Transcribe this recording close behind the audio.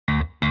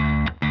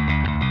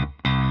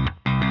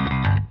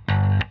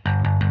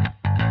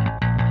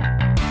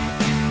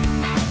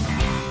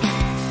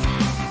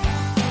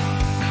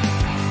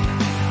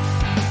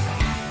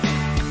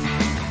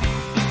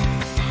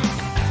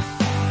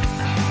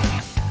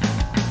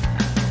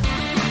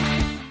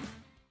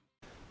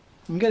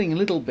I'm getting a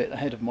little bit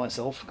ahead of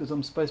myself because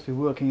I'm supposed to be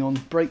working on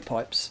brake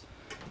pipes,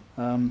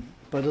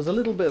 but as a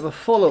little bit of a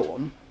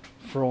follow-on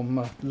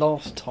from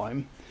last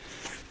time,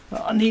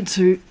 I need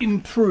to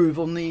improve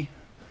on the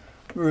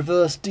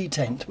reverse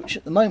detent, which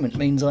at the moment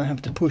means I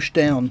have to push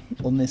down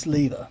on this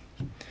lever.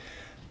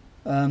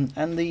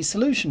 And the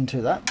solution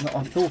to that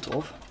I've thought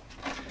of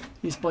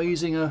is by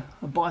using a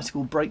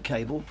bicycle brake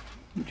cable,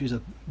 which is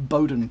a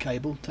Bowden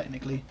cable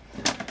technically,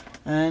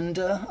 and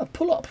a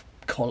pull-up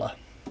collar.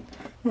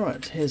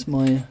 Right, here's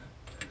my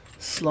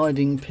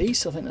sliding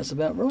piece. I think that's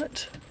about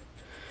right.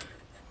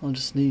 I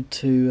just need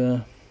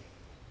to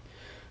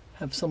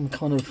have some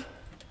kind of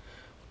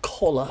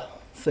collar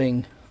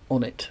thing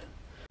on it.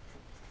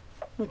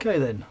 Okay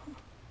then,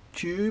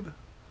 tube,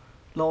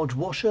 large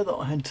washer that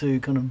I had to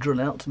kind of drill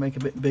out to make a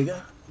bit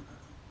bigger,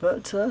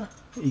 but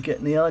you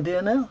getting the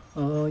idea now?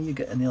 Oh, you're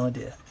getting the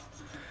idea.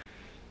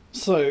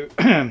 So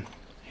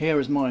here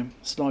is my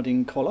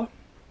sliding collar.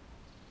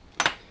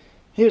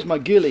 Here's my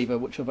gear lever,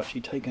 which I've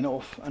actually taken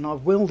off, and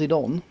I've welded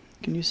on,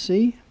 can you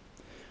see,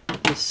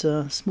 this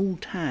small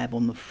tab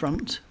on the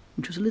front,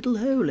 which has a little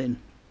hole in.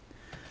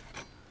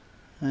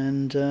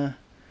 And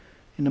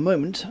in a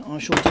moment I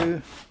shall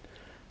do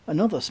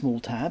another small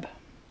tab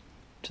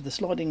to the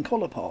sliding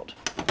collar part.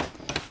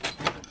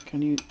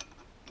 Can you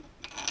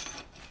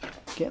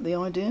get the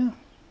idea?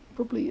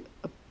 Probably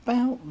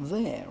about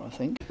there, I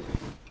think.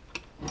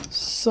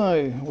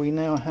 So we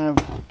now have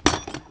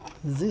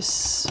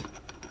this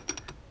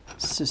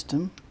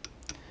system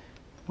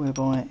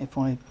whereby if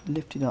I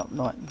lift it up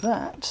like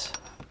that.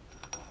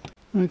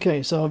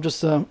 Okay, so I've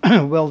just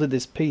welded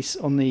this piece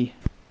on the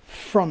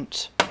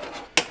front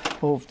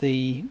of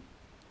the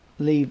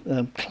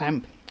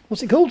clamp.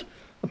 What's it called?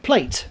 A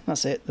plate.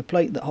 That's it. The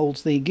plate that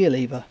holds the gear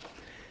lever,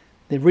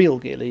 the real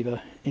gear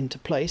lever, into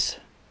place.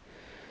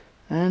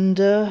 And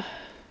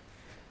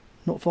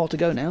not far to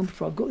go now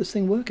before I've got this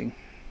thing working.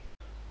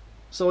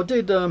 So I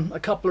did a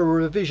couple of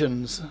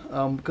revisions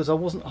because I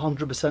wasn't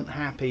 100%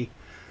 happy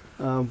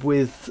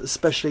with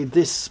especially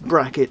this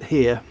bracket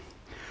here.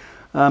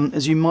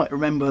 As you might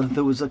remember,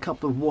 there was a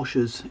couple of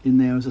washers in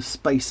there as a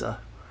spacer,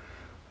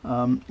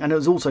 and it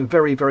was also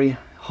very, very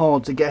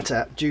hard to get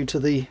at due to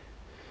the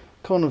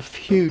kind of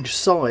huge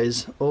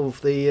size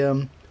of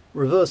the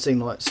reversing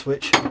light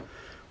switch,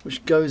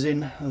 which goes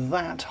in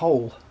that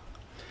hole.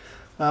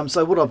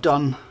 So what I've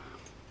done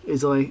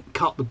is I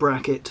cut the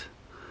bracket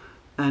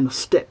and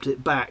stepped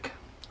it back,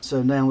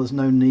 so now there's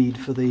no need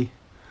for the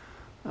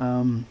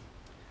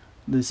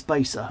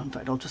spacer. In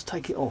fact, I'll just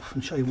take it off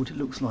and show you what it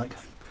looks like.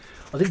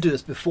 I did do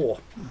this before,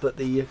 but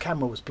the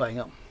camera was playing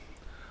up.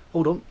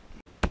 Hold on.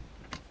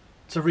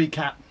 To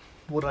recap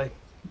what I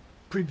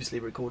previously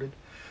recorded,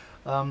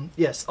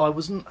 yes, I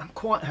wasn't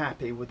quite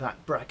happy with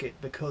that bracket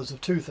because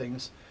of two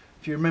things.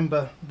 If you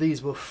remember,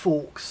 these were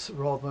forks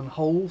rather than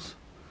holes,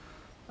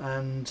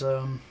 and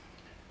of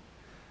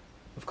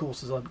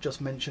course, as I've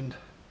just mentioned,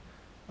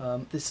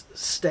 this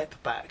step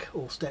back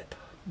or step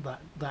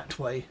that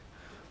way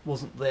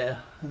wasn't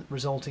there,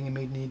 resulting in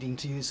me needing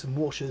to use some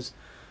washers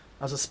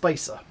as a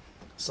spacer.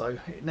 So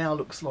it now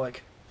looks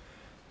like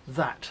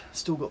that.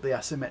 Still got the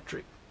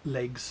asymmetric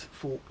legs,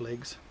 fork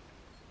legs,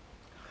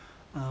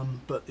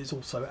 but it's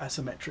also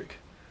asymmetric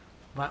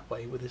that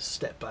way with this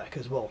step back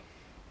as well.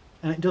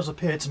 And it does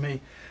appear to me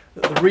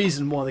that the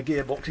reason why the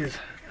gearbox is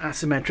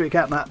asymmetric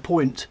at that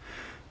point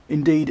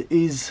indeed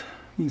is,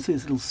 you can see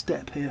this little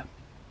step here,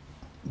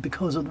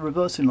 because of the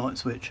reversing light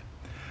switch,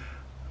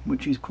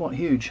 which is quite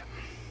huge.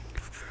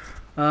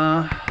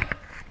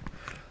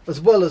 As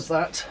well as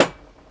that,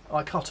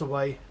 I cut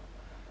away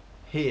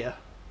here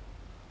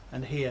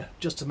and here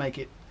just to make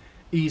it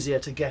easier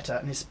to get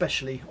at, and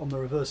especially on the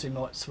reversing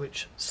light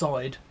switch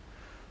side,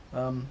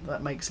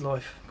 that makes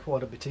life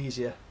quite a bit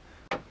easier.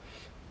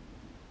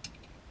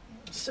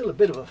 Still a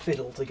bit of a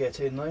fiddle to get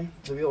in though,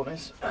 to be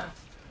honest,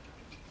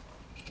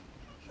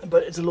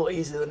 but it's a lot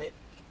easier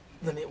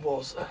than it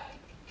was.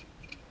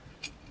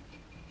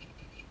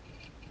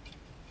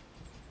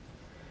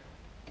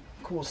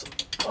 Of course,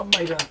 I've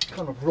made a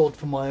kind of rod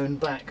for my own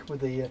back with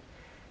the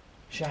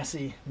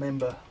chassis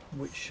member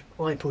which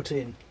I put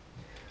in.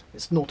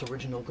 It's not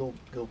original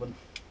Gilbern,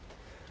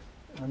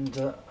 and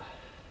that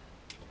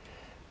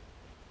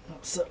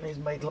certainly has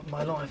made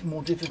my life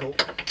more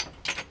difficult.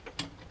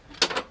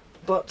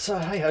 But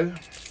hey ho.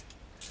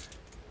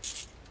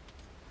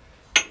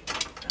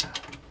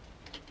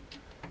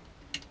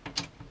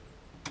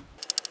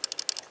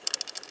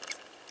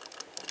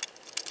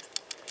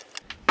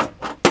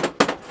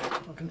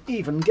 I can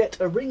even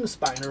get a ring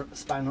spanner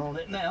on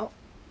it now.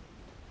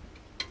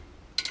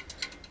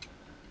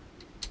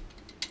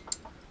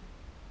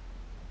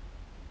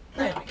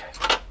 There we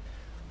go.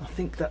 I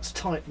think that's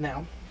tight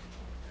now.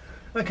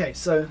 Okay,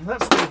 so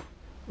that's the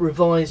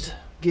revised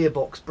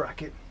gearbox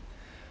bracket,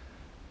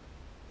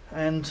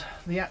 and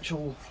the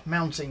actual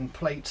mounting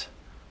plate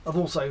I've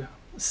also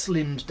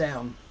slimmed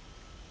down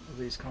with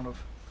these kind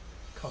of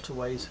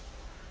cutaways.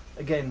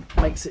 Again,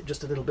 makes it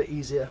just a little bit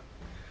easier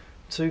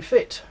to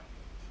fit.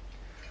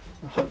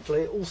 And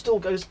hopefully it all still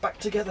goes back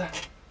together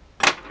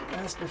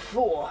as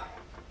before.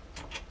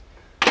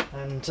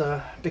 and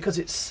because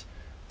it's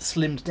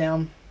slimmed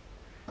down,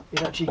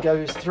 it actually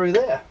goes through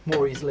there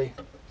more easily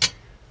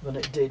than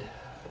it did.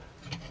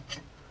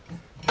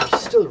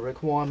 There's still a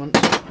requirement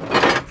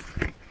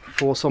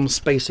for some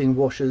spacing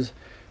washers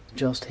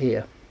just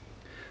here,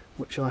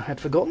 which I had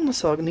forgotten,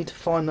 so I need to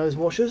find those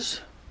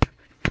washers.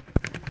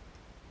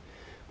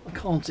 I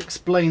can't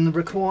explain the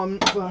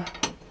requirement for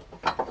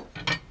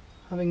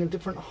having a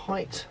different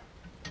height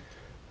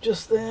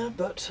just there,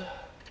 but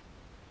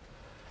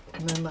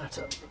no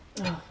matter.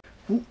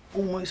 Ooh,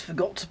 almost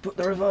forgot to put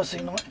the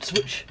reversing light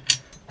switch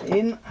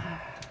in,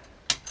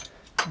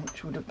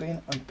 which would have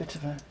been a bit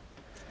of a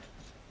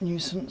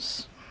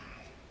nuisance.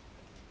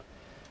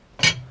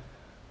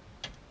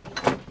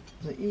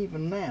 So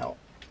even now,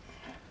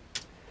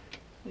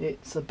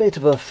 it's a bit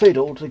of a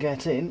fiddle to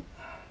get in.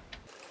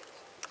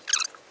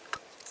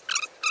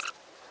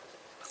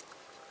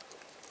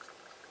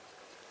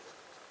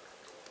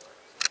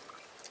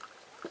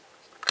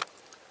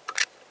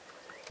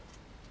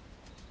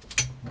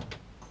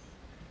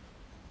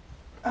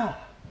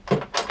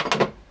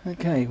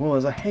 Okay, well,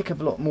 there's a heck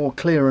of a lot more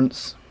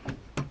clearance.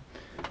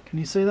 Can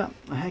you see that?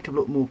 A heck of a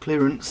lot more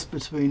clearance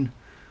between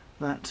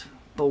that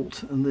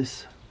bolt and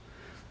this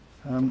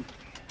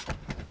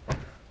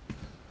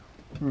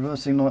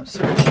reversing light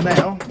switch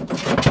now.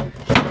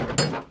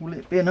 Will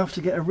it be enough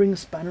to get a ring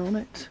spanner on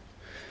it?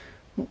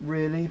 Not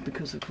really,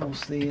 because of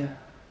course the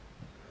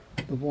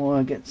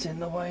wire gets in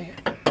the way.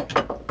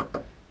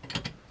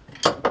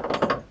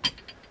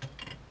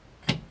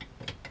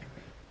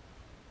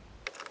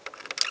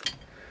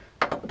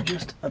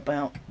 Just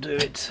about do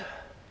it.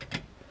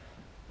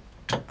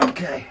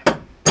 Okay,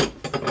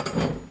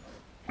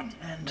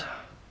 and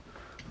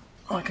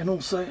I can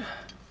also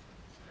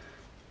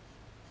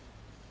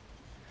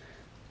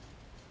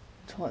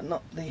tighten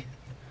up the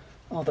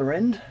other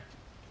end,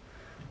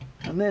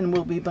 and then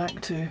we'll be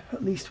back to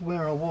at least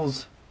where I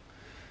was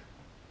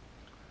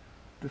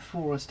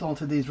before I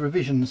started these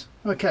revisions.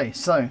 Okay,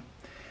 so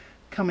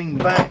coming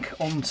back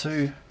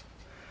onto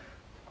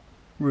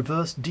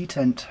reverse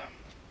detent.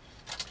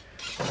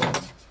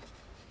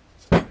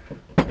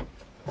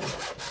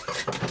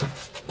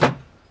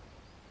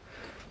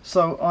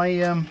 So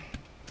I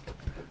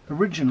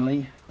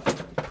originally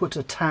put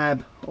a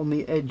tab on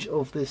the edge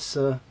of this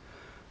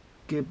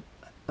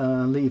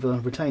lever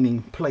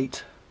retaining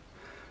plate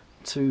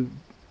to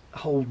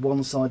hold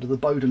one side of the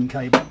Bowden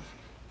cable,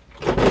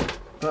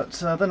 but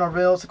then I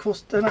realised, of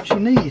course, I don't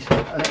actually need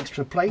an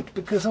extra plate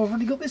because I've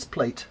already got this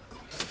plate,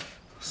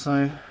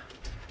 so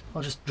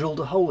I just drilled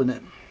a hole in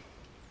it.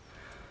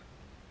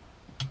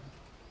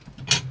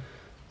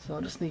 So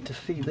I just need to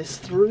feed this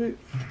through.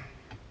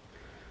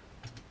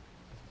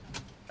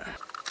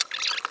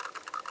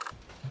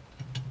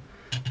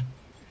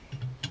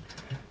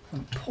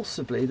 And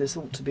possibly this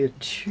ought to be a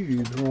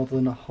tube rather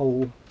than a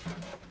hole.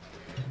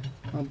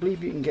 I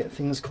believe you can get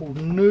things called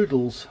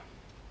noodles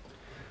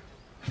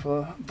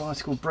for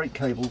bicycle brake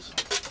cables,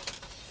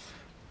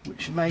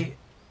 which may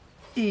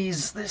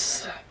ease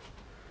this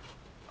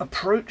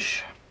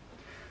approach.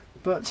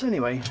 But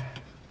anyway,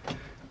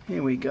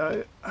 here we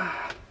go.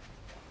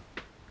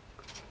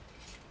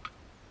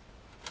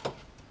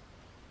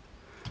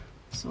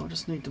 So I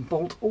just need to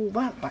bolt all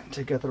that back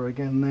together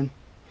again then.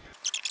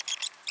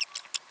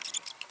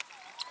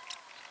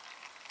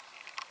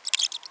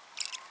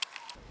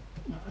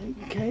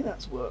 Okay,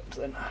 that's worked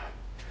then.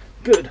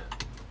 Good.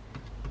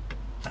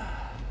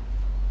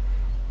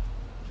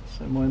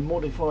 So my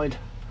modified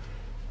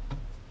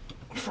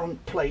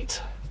front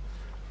plate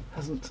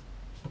hasn't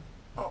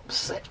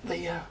upset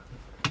the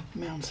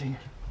mounting,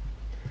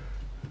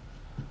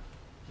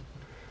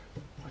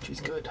 which is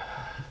good.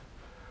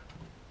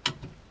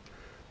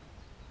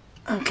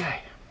 Okay,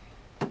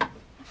 and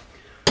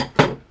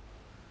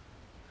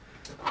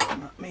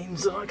that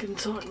means that I can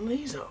tighten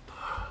these up.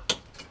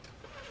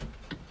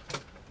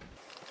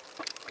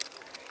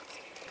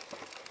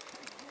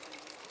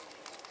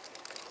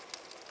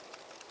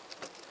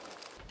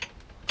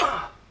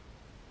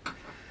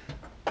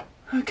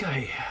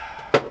 Okay,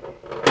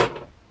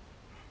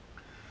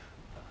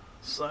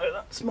 so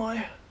that's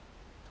my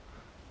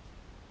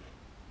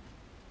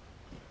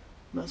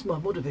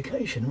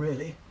modification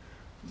really.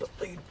 But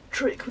the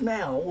trick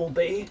now will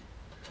be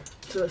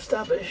to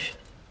establish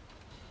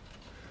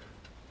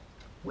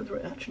whether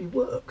it actually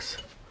works.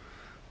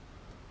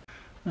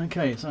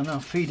 Okay, so now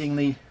feeding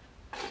the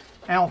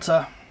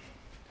outer,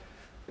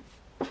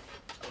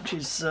 which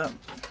is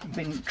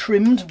been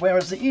trimmed,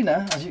 whereas the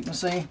inner, as you can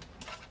see,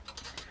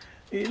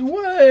 is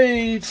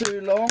way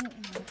too long.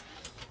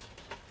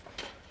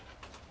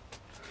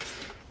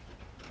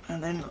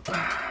 And then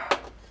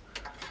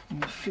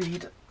we'll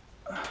feed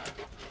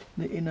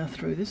the inner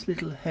through this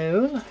little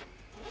hole.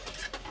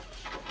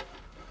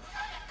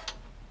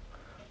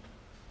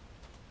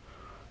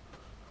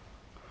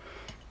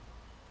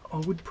 I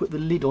would put the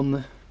lid on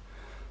the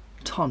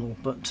tunnel,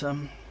 but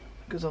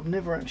because I've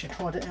never actually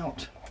tried it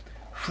out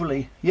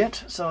fully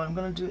yet, so I'm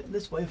going to do it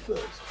this way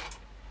first.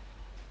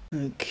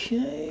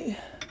 Okay,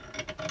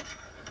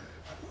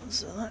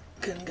 so that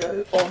can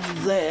go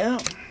on there.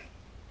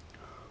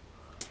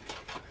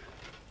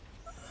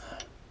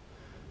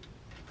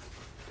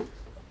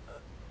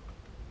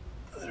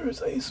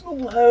 is a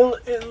small hole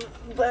in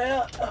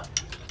there.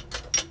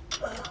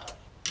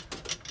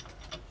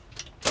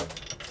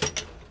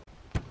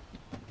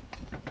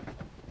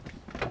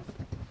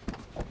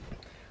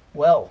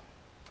 Well,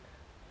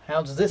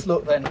 how does this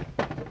look then?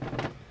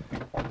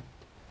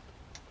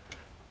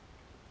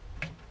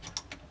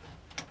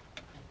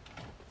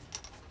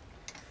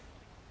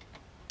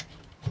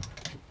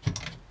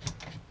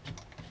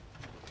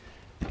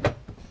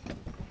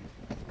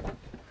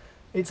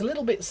 It's a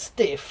little bit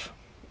stiff,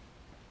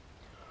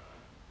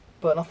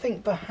 but I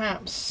think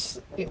perhaps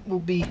it will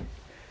be,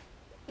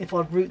 if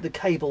I route the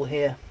cable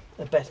here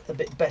a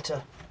bit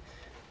better,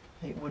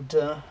 it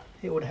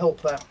would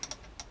help that.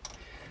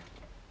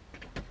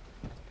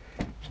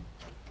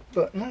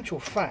 But in actual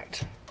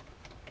fact,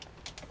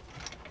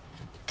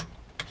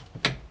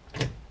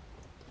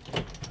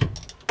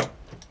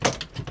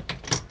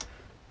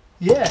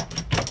 yeah,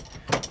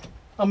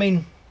 I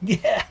mean,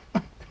 yeah,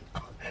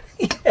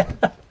 yeah.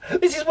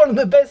 This is one of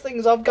the best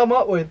things I've come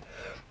up with.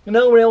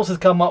 No one else has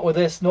come up with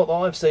this, not that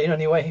I've seen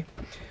anyway.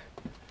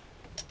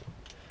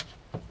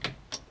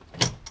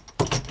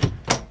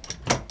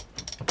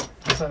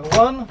 So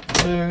 1,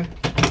 2,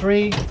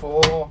 3,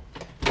 4,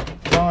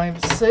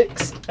 5,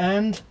 6,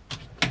 and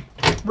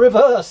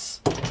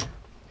reverse.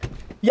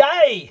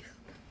 Yay!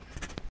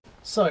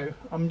 So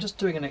I'm just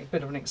doing a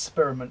bit of an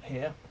experiment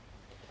here.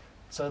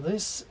 So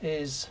this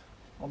is,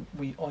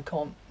 I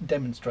can't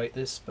demonstrate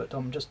this, but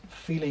I'm just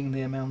feeling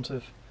the amount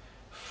of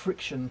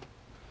friction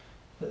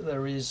that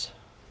there is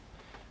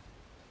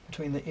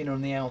between the inner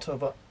and the outer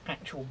of an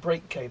actual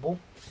brake cable.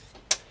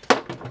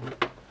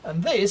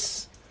 And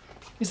this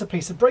is a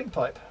piece of brake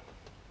pipe,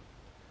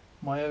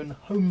 my own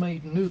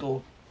homemade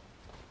noodle.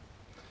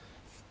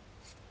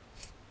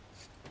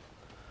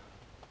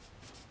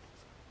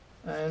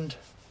 And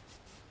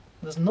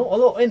there's not a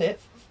lot in it,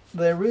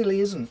 there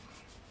really isn't.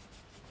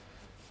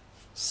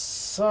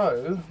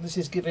 So this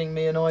is giving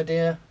me an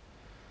idea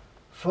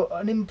for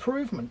an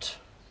improvement,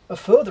 a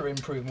further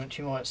improvement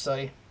you might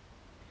say.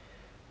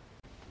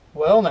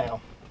 Well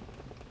now,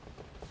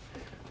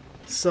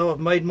 so I've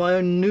made my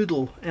own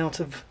noodle out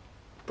of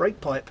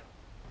brake pipe.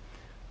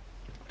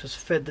 Just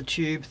fed the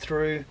tube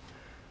through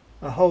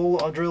a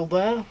hole I drilled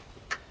there,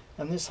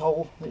 and this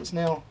hole is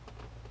now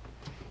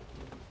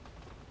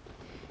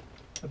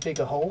a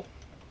bigger hole.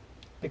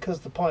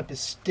 Because the pipe is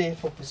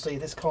stiff, obviously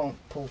this can't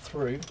pull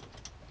through.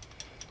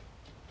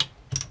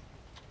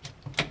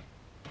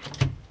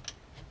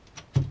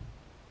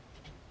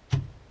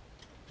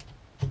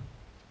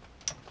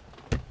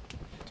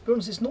 To be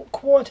honest, it's not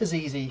quite as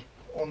easy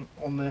on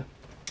the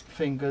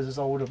fingers as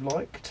I would have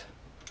liked.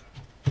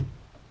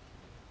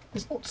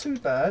 It's not too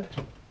bad.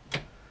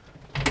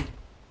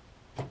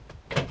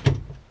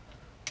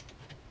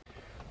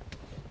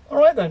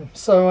 Alright then,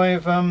 so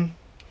I've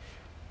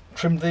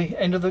trimmed the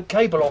end of the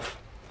cable off,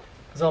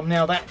 because I'm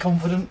now that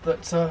confident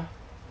that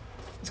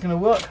it's going to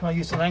work. I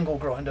used an angle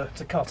grinder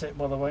to cut it,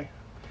 by the way,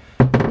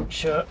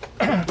 which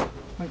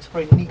makes a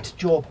very neat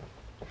job.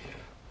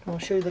 I'll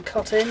show you the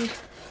cut end.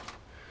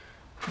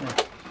 Yeah.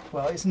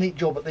 Well, it's a neat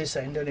job at this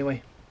end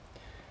anyway.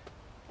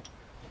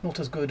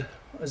 Not as good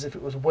as if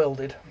it was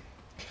welded.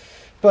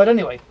 But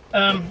anyway,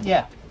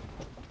 yeah.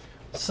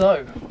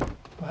 So,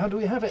 how do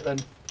we have it then?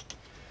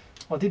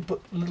 I did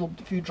put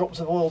a few drops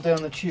of oil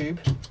down the tube,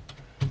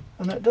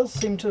 and that does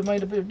seem to have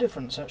made a bit of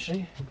difference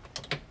actually.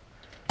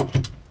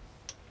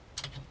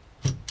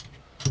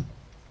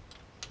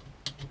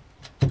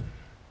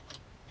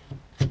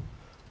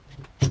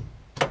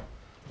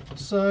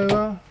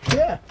 So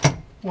yeah,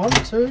 1,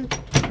 2,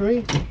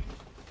 3,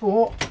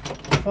 4,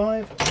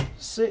 5,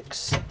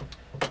 6,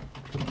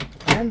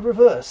 and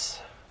reverse.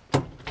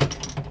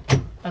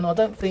 And I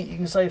don't think you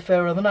can say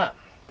fairer than that.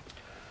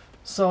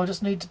 So I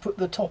just need to put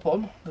the top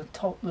on,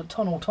 the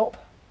tunnel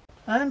top.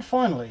 And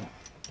finally,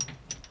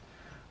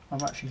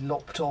 I've actually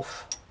lopped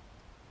off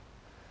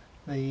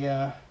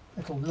the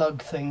little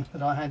lug thing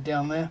that I had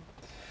down there.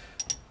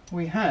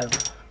 We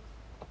have,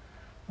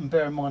 and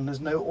bear in mind there's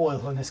no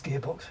oil in this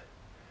gearbox,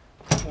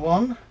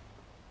 1,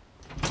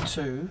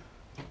 2,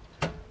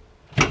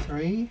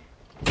 3,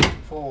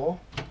 4,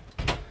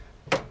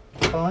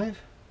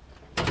 5,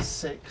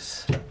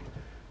 6,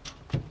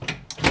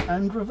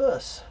 and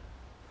reverse.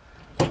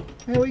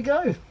 There we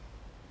go.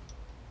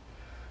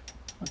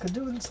 I could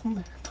do with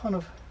some kind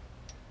of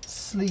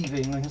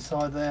sleeving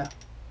inside there.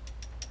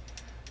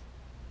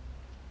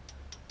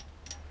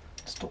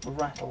 Stop the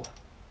rattle.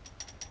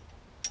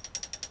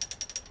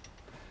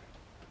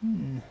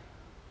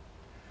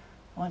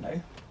 I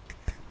know.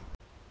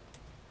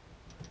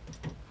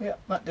 Yeah,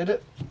 that did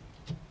it.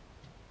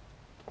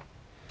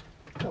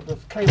 Couple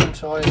of cable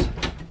ties.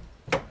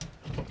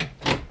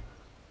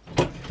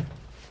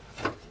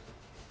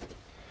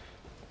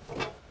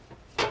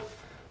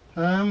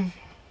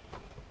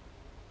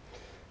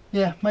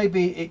 Yeah,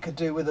 maybe it could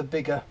do with a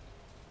bigger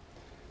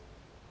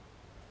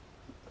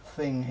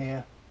thing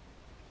here,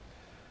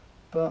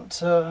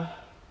 but I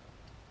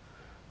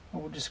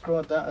would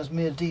describe that as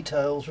mere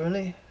details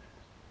really.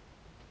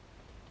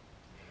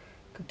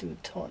 Could do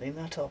with tightening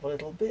that up a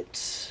little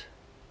bit.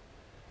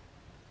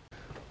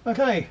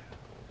 Okay,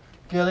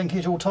 gear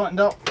linkage all tightened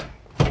up.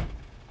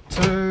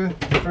 2,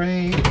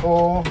 3,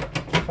 4,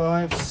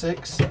 5,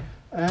 6,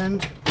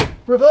 and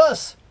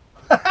reverse.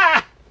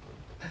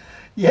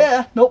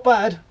 Yeah, not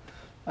bad.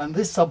 And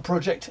this sub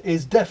project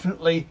is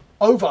definitely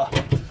over.